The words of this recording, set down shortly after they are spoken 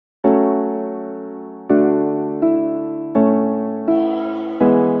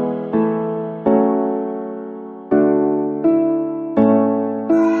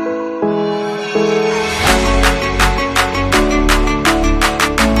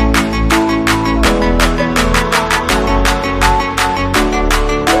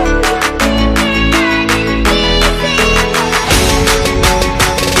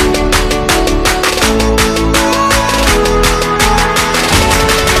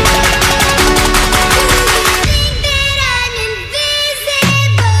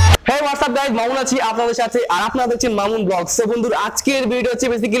আছি আপনাদের সাথে আর আপনারা দেখছেন মামুন ব্লগস। তো বন্ধুরা আজকের ভিডিও হচ্ছে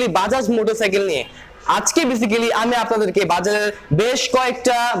বেসিক্যালি বাজাজ মোটরসাইকেল নিয়ে। আজকে বেসিক্যালি আমি আপনাদেরকে বাজাজের বেশ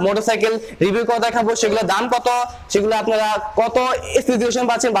কয়েকটা মোটরসাইকেল রিভিউ করে দেখাবো, সেগুলোর দাম কত, সেগুলো আপনারা কত স্পেসিফিকেশন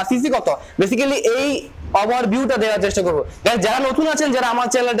পাচ্ছেন বা সিসি কত, বেসিক্যালি এই ওভারভিউটা দেওয়ার চেষ্টা করবো। যারা নতুন আছেন, যারা আমার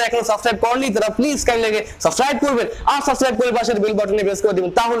চ্যানেলটা এখনো সাবস্ক্রাইব করেননি, তারা প্লিজ কাইন্ডলি সাবস্ক্রাইব করবেন আর সাবস্ক্রাইব করে পাশের বেল বাটনে প্রেস করে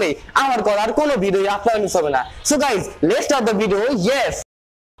দিবেন, তাহলেই আমার করার কোনো ভিডিও আপনারা মিস হবে না। So guys, let's start the video. Yes,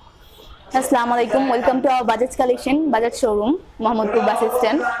 আসসালামু আলাইকুম, welcome to our Bajaj collection, Bajaj showroom, Mohammadpur bus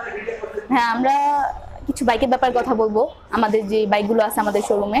stand. হ্যাঁ, আমরা কিছু বাইকের ব্যাপারে কথা বলবো। আমাদের যে বাইকগুলো আছে আমাদের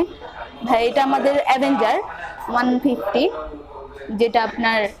শোরুমে, ভাই এটা আমাদের অ্যাভেঞ্জার 150, যেটা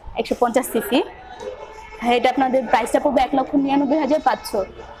আপনার 150 সিসি। হ্যাঁ, এটা আপনাদের প্রাইসটা পড়বে 1,99,500।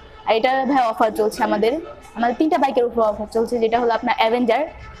 আর এটা ভাই অফার চলছে আমাদের তিনটা বাইকের উপর অফার চলছে, যেটা হলো আপনার অ্যাভেঞ্জার,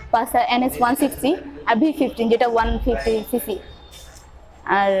 পালসার NS 160 আর V15, যেটা 150 সিসি।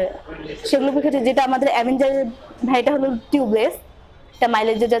 আর সেগুলোর ক্ষেত্রে যেটা আমাদের অ্যাভেঞ্জার ভাইটা হলো টিউবলেস, এটা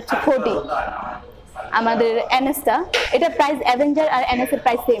মাইলেজ যাচ্ছে 40। আমাদের NSটা, এটা প্রাইস অ্যাভেঞ্জার আর NS এর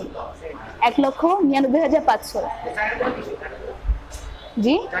প্রাইস সেম, 1,99,500।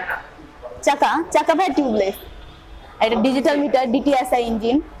 জি, চাকা ভাই টিউবলেস। এটা ডিজিটাল মিটার, DTSI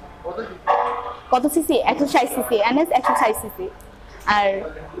ইঞ্জিন। কত সিসি? 160 CC, NS 160 CC. আর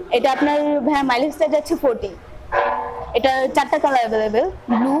এটা আপনার ভাই মাইলেজটা যাচ্ছে 40। এটা 4টা colour available,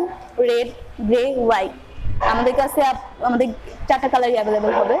 blue, red, grey, white. আমাদের কাছে আমাদের 4টা কালারই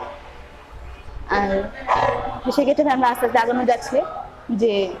অ্যাভেলেবেল হবে। আর সেক্ষেত্রে আমরা আস্তে আস্তে আগানো যাচ্ছে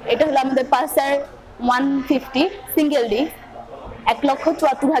যে এটা হলো আমাদের পালসার 150 সিঙ্গেল ডিস্ক,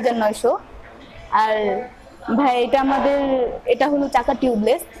 1,74,900। আর ভাই এটা আমাদের এটা হলো চাকা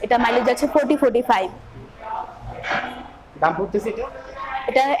টিউবলেস, এটা মাইলেজ আছে 40-45। দাম পড়তেছে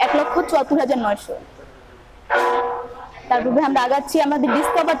এটা 1,74,900। তারপরে আমরা আগাচ্ছি আমাদের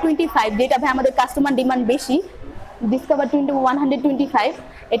ডিসকভার 25, যেটা ভাই আমাদের কাস্টমার ডিমান্ড বেশি। ডিসকভার 125,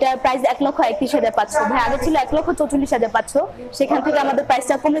 এটার প্রাইস 1,31,500। ভাই আগে ছিল 1,44,500, সেখান থেকে আমাদের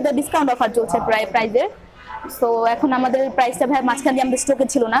প্রাইসটা কমে দেওয়া, ডিসকাউন্ট অফার চলছে প্রাইজের। সো এখন আমাদের প্রাইসটা ভাই মাঝখান দিয়ে আমাদের স্টকে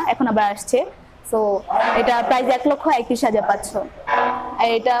ছিল না, এখন আবার আসছে। সো এটা প্রাইস 1,31,500। আর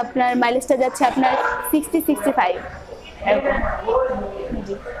এটা আপনার মাইলেজটা যাচ্ছে আপনার 60-65 এরকম।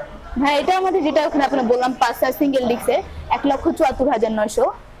 জি ভাই, এটা আমাদের যেটা ওখানে আপনার বললাম পালসার সিঙ্গেল ডিস্কে 1,74,900।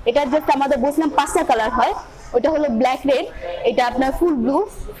 এটা জাস্ট আমাদের বলছিলাম 5টা কালার হয়, ওটা হলো ব্ল্যাক রেড, এটা আপনার ফুল ব্লু,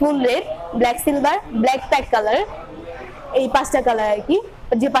 ফুল red, black silver, black pack colour. এই 5টা কালার আর কি,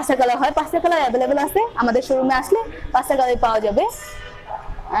 যে 5টা কালার হয়, 5টা কালার অ্যাভেলেবেল আছে আমাদের শোরুমে আসলে 5টা কালার পাওয়া যাবে।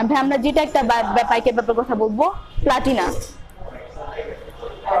 ভাই আমরা যেটা একটা বাইকের ব্যাপারে কথা বলবো, প্লাটিনা।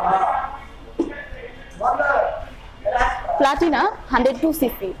 Platina 102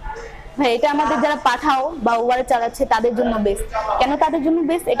 CC. ভাই এটা আমাদের যারা পাঠাও বা ওভারে চালাচ্ছে তাদের জন্য বেস্ট। কেন তাদের জন্য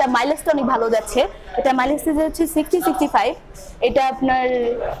বেস্ট? এটা মাইলেজটা অনেক ভালো যাচ্ছে। এটা মাইলেজটা যাচ্ছে 60-65। এটা আপনার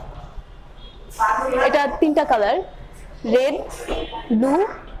এটা 3টা কালার, রেড, ব্লু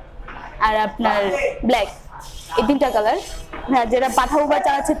আর আপনার ব্ল্যাক, এই 3টা কালার। হ্যাঁ, যারা পাঠাও বা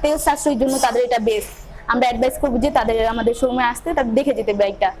চালাচ্ছে তেল সাশ্রয়ের জন্য তাদের এটা বেস্ট। আমরা অ্যাডভাইস করবো যে তাদের আমাদের শোরুমে আসতে, তাদের দেখে যেতে,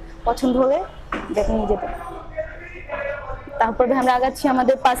 বাইকটা পছন্দ হলে দেখে নিয়ে যেতে। তারপরে আমরা আগাচ্ছি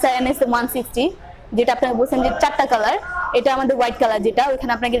আমাদের পালসার NS 160, যেটা আপনাকে বলছেন যে 4টা কালার। এটা আমাদের হোয়াইট কালার, যেটা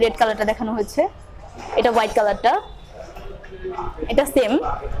ওইখানে আপনাকে রেড কালারটা দেখানো হচ্ছে, এটা হোয়াইট কালারটা, এটা সেম।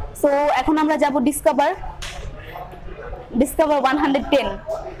 সো এখন আমরা যাব ডিসকভার 110।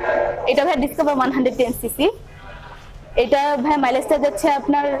 এটা ভাই ডিসকভার 110 সিসি। এটা ভাই মাইলেজটা যাচ্ছে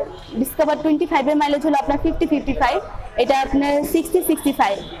আপনার ডিসকভার 25 এর মাইলেজ হলো আপনার 50-55, এটা আপনার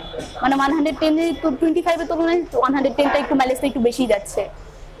 60-65। মানে 110 এর 25 এর তুলনায় 110টা একটু মাইলেজটা একটু বেশি যাচ্ছে।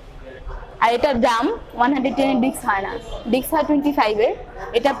 আর এটার দাম 110 এর ডিস্ক হয় না, ডিস্ক হয় 25 এর।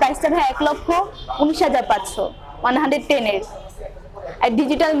 এটা প্রাইসটা ভাই 1,19,500 110 এর। আর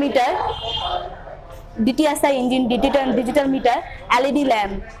digital meter, DTSI engine, digital meter, LED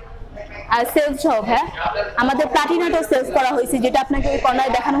lamp আর সেলফ সহ। হ্যাঁ, আমাদের প্লাটিনাটা সেলফ করা হয়েছে, যেটা আপনাকে ওই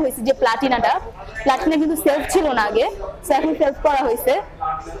কর্নারে দেখানো হয়েছে যে প্লাটিনা কিন্তু সেলফ ছিল না আগে, সো এখন সেলফ করা হয়েছে।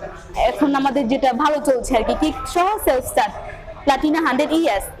 এখন আমাদের যেটা ভালো চলছে আর কি, কিক সহ self start, Platina 100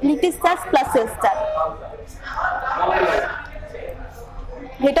 ES, electric start plus self start.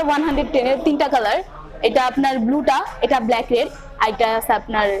 এটা 110 এর 3টা কালার, এটা আপনার ব্লুটা, এটা ব্ল্যাক রেড, আর এটা আছে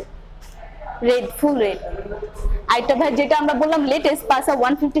আপনার রেড, ফুল রেড। আইটা ভাই যেটা আমরা বললাম লেটেস্ট পালসার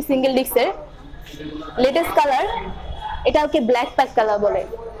 150 সিঙ্গেল ডিস্কের লেটেস্ট কালার, এটাকে ব্ল্যাক প্যাক কালার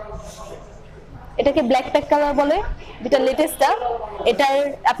বলে, যেটা লেটেস্টটা। এটার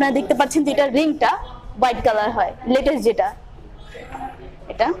আপনারা দেখতে পাচ্ছেন যে এটার রিংটা হোয়াইট কালার হয়, লেটেস্ট যেটা।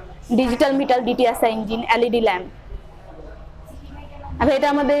 এটা digital meter, DTSI engine, LED lamp. আর এটা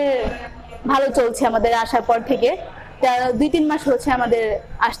আমাদের ভালো চলছে আমাদের আসার পর থেকে। 2-3 মাস হচ্ছে আমাদের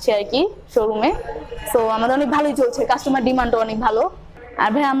আসছে আর কি শোরুমে। সো আমাদের অনেক ভালোই চলছে, কাস্টমার ডিমান্ডও অনেক ভালো। আর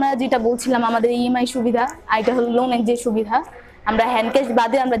ভাই আমরা যেটা বলছিলাম আমাদের ইএমআই সুবিধা, আর এটা হলো লোনের যে সুবিধা, আমরা হ্যান্ড ক্যাশ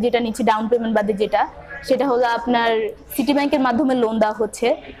বাদে আমরা যেটা নিচ্ছি ডাউন পেমেন্ট বাদে যেটা, সেটা হলো আপনার সিটি ব্যাংকের মাধ্যমে লোন দেওয়া হচ্ছে।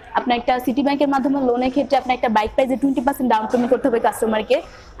 আপনার একটা সিটি ব্যাংকের মাধ্যমে লোনের ক্ষেত্রে আপনার একটা বাইক প্রাইসে 20% ডাউন পেমেন্ট করতে হবে কাস্টমারকে,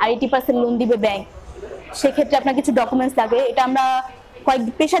 আর 80% লোন দিবে ব্যাংক। সেক্ষেত্রে আপনার কিছু ডকুমেন্টস লাগে, এটা আমরা কয়েক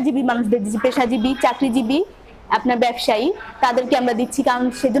পেশাজীবী মানুষদের দিচ্ছি, পেশাজীবী, চাকরিজীবী, আপনার ব্যবসায়ী, তাদেরকে আমরা দিচ্ছি, কারণ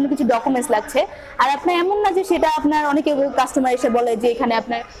সেজন্য কিছু ডকুমেন্টস লাগছে। আর আপনার এমন না যে সেটা আপনার অনেকে কাস্টমার এসে বলে যে এখানে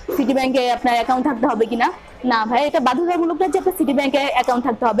আপনার সিটি ব্যাংকে আপনার অ্যাকাউন্ট থাকতে হবে কিনা, না ভাই এটা বাধ্যতামূলক না যে আপনার সিটি ব্যাংকে অ্যাকাউন্ট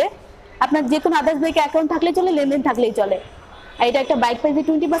থাকতে হবে। আপনার যে কোনো আদার্স ব্যাংকে অ্যাকাউন্ট থাকলে চলে, লেনদেন থাকলেই চলে। আর এটা একটা বাইক প্রাইসে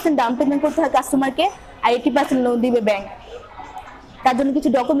 20% ডাউন পেমেন্ট করতে হয় কাস্টমারকে, আর 80% লোন দিবে ব্যাংক। তার জন্য কিছু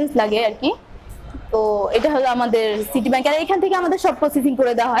ডকুমেন্টস লাগে আর কি। তো এটা হলো আমাদের সিটি ব্যাংক, আর এখান থেকে আমাদের সব প্রসেসিং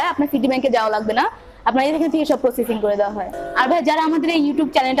করে দেওয়া হয়, আপনার সিটি ব্যাংকে যাওয়া লাগবে না, আপনার এখান থেকে সব প্রসেসিং করে দেওয়া হয়। আর ভাই যারা আমাদের এই ইউটিউব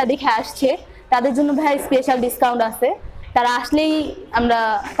চ্যানেলটা দেখে আসছে তাদের জন্য ভাই স্পেশাল ডিসকাউন্ট আছে, তারা আসলেই আমরা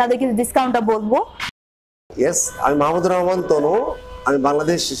তাদেরকে ডিসকাউন্টটা বলবো। ইয়েস, আমি মাহমুদুর রহমান তনু, আমি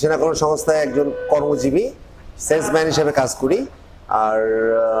বাংলাদেশ সেনাকরণ সংস্থায় একজন কর্মজীবী সেলসম্যান হিসেবে কাজ করি। আর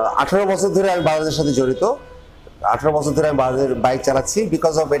 18 বছর ধরে আমি বাজাজের সাথে জড়িত। 18 বছর ধরে আমি বাজাজের বাইক চালাচ্ছি।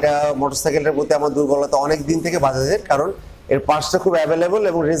 বিকজ অফ এটা মোটরসাইকেলের প্রতি আমার দুর্বলতা অনেক দিন থেকে বাজাজের, কারণ এর পার্টসটা খুব অ্যাভেলেবল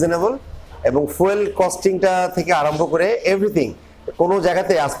এবং রিজনেবল, এবং ফুয়েল কস্টিংটা থেকে আরম্ভ করে এভরিথিং কোনো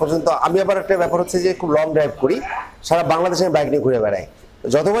জায়গাতে আজ পর্যন্ত। আমি আবার একটা ব্যাপার হচ্ছে যে খুব লং ড্রাইভ করি, সারা বাংলাদেশে আমি বাইক নিয়ে ঘুরে বেড়াই।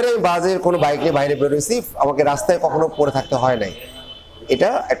 যতবারই আমি বাজাজের কোনো বাইক নিয়ে বাইরে বেরোয়েছি আমাকে রাস্তায় কখনো পড়ে থাকতে হয় নাই, এটা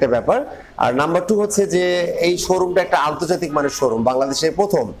একটা ব্যাপার। আর নাম্বার 2 হচ্ছে যে এই শোরুমটা একটা আন্তর্জাতিক মানের শোরুম, বাংলাদেশের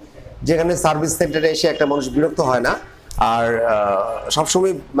প্রথম যেখানে সার্ভিস সেন্টারে এসে একটা মানুষ বিরক্ত হয় না। আর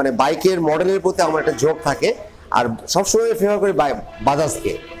সবসময় মানে বাইকের মডেলের প্রতি আমার একটা ঝোঁক থাকে, আর সবসময় ফেভার করি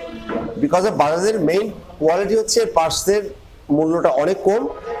বাজাজকে। বিকজ অফ বাজাজের মেইন কোয়ালিটি হচ্ছে পার্টসের মূল্যটা অনেক কম,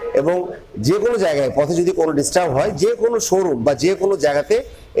 এবং যে কোনো জায়গায় পথে যদি কোনো ডিস্টার্ব হয়, যে কোনো শোরুম বা যে কোনো জায়গাতে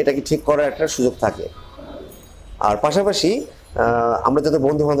এটাকে ঠিক করার একটা সুযোগ থাকে। আর পাশাপাশি আমরা যত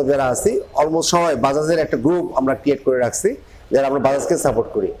বন্ধু বান্ধব যারা আছি অলমোস্ট সবাই বাজাজের একটা গ্রুপ আমরা ক্রিয়েট করে রাখছি, যারা আমরা বাজাজকে সাপোর্ট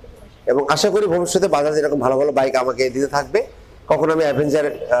করি, এবং আশা করি ভবিষ্যতে বাজাজ এরকম ভালো ভালো বাইক আমাকে দিতে থাকবে। কখনো আমি অ্যাভেঞ্জার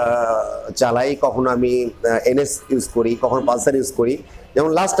চালাই, কখনো আমি এনএস ইউজ করি, কখনো পালসার ইউজ করি।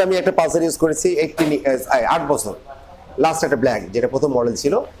 যেমন লাস্ট আমি একটা পালসার ইউজ করেছি 8 বছর, লাস্ট একটা ব্ল্যাক, যেটা প্রথম মডেল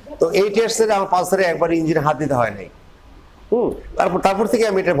ছিল। তো 8 ইয়ার্সের আমার পালসারে একবার ইঞ্জিনে হাত দিতে হয় নাই। তারপর থেকে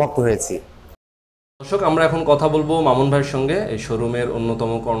আমি এটা ভক্ত হয়েছি। দর্শক, আমরা এখন কথা বলবো মামুন ভাইয়ের সঙ্গে, এই শোরুমের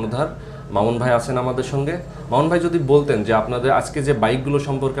অন্যতম কর্ণধার মামুন ভাই আছেন আমাদের সঙ্গে। মামুন ভাই যদি বলতেন যে আপনাদের আজকে যে বাইকগুলো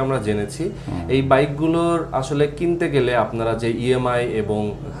সম্পর্কে আমরা জেনেছি, এই বাইকগুলোর আসলে কিনতে গেলে আপনারা যে ইএমআই এবং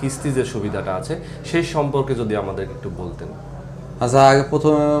কিস্তি যে সুবিধাটা আছে সেই সম্পর্কে যদি আমাদের একটু বলতেন। আচ্ছা, আগে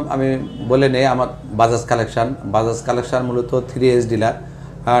প্রথমে আমি বলে নেই আমার বাজাজ কালেকশন মূলত 3S ডিলার,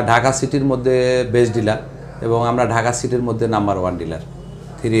 ঢাকা সিটির মধ্যে বেস্ট ডিলার, এবং আমরা ঢাকা সিটির মধ্যে নাম্বার 1 ডিলার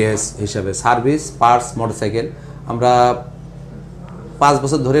 3S হিসাবে। সার্ভিস, পার্টস, মোটরসাইকেল আমরা 5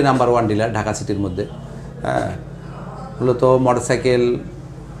 বছর ধরে নাম্বার 1 ডিলার ঢাকা সিটির মধ্যে। মূলত মোটরসাইকেল,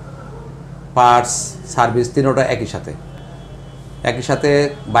 পার্টস, সার্ভিস তিনোটা একই সাথে।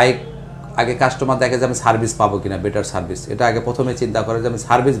 বাইক আগে কাস্টমার দেখে যে আমি সার্ভিস পাবো কিনা, বেটার সার্ভিস, এটা আগে প্রথমে চিন্তা করে যে আমি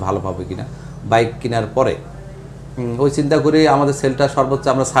সার্ভিস ভালো পাবো কিনা। বাইক কেনার পরে ওই চিন্তা করে আমাদের সেলটা সর্বোচ্চ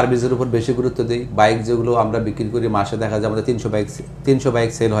আমরা সার্ভিসের উপর বেশি গুরুত্ব দিই। বাইক যেগুলো আমরা বিক্রি করি মাসে দেখা যায় আমাদের 300 বাইক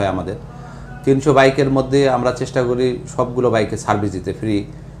সেল হয় আমাদের। 300 বাইকের মধ্যে আমরা চেষ্টা করি সবগুলো বাইকে সার্ভিস দিতে ফ্রি,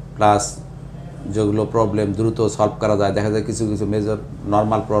 প্লাস যেগুলো প্রবলেম দ্রুত সলভ করা যায়। দেখা যায় কিছু মেজর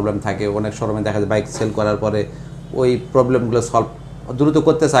নর্মাল প্রবলেম থাকে, অনেক সময় দেখা যায় বাইক সেল করার পরে ওই প্রবলেমগুলো সলভ দ্রুত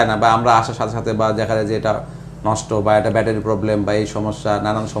করতে চায় না, বা আমরা আসার সাথে সাথে বা দেখা যায় যে এটা নষ্ট বা এটা ব্যাটারি প্রবলেম বা এই সমস্যা,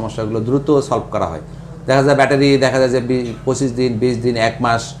 নানান সমস্যাগুলো দ্রুত সলভ করা হয়। দেখা যায় ব্যাটারি দেখা যায় যে 25 দিন, 20 দিন, 1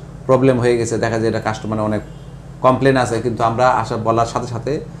 মাস প্রবলেম হয়ে গেছে, দেখা যায় এটা কাস্টমারের অনেক কমপ্লেন আছে, কিন্তু আমরা বলার সাথে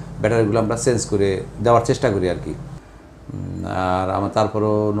সাথে ব্যাটারিগুলো আমরা চেঞ্জ করে দেওয়ার চেষ্টা করি আর কি। আর আমার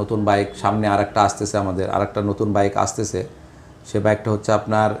তারপরও নতুন বাইক সামনে আরেকটা নতুন বাইক আসতেছে। সে বাইকটা হচ্ছে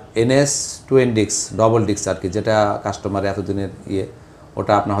আপনার NS 20 ডবল ডিস্ক আর কি, যেটা কাস্টমার এতদিনের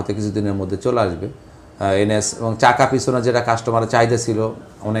ওটা আপনার হয়তো কিছুদিনের মধ্যে চলে আসবে। NS এবং চাকা পিছনে যেটা কাস্টমারের চাহিদা ছিল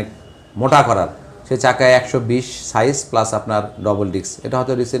অনেক মোটা করার, সেই চাকায় 120 সাইজ প্লাস আপনার ডবল ডিস্ক, এটা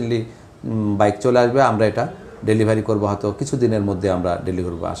হয়তো রিসেন্টলি বাইক চলে আসবে। আমরা এটা ডেলিভারি করবো, হয়তো কিছুদিনের মধ্যে আমরা ডেলিভারি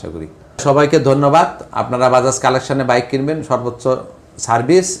করবো আশা করি। সবাইকে ধন্যবাদ। আপনারা বাজাজ কালেকশনে বাইক কিনবেন, সর্বোচ্চ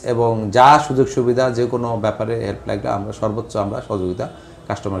সার্ভিস এবং যা সুযোগ সুবিধা, যে কোনো ব্যাপারে হেল্প লাগলে আমরা সর্বোচ্চ সহযোগিতা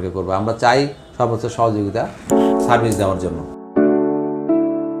কাস্টমারকে করবো। আমরা চাই সর্বোচ্চ সহযোগিতা সার্ভিস দেওয়ার জন্য।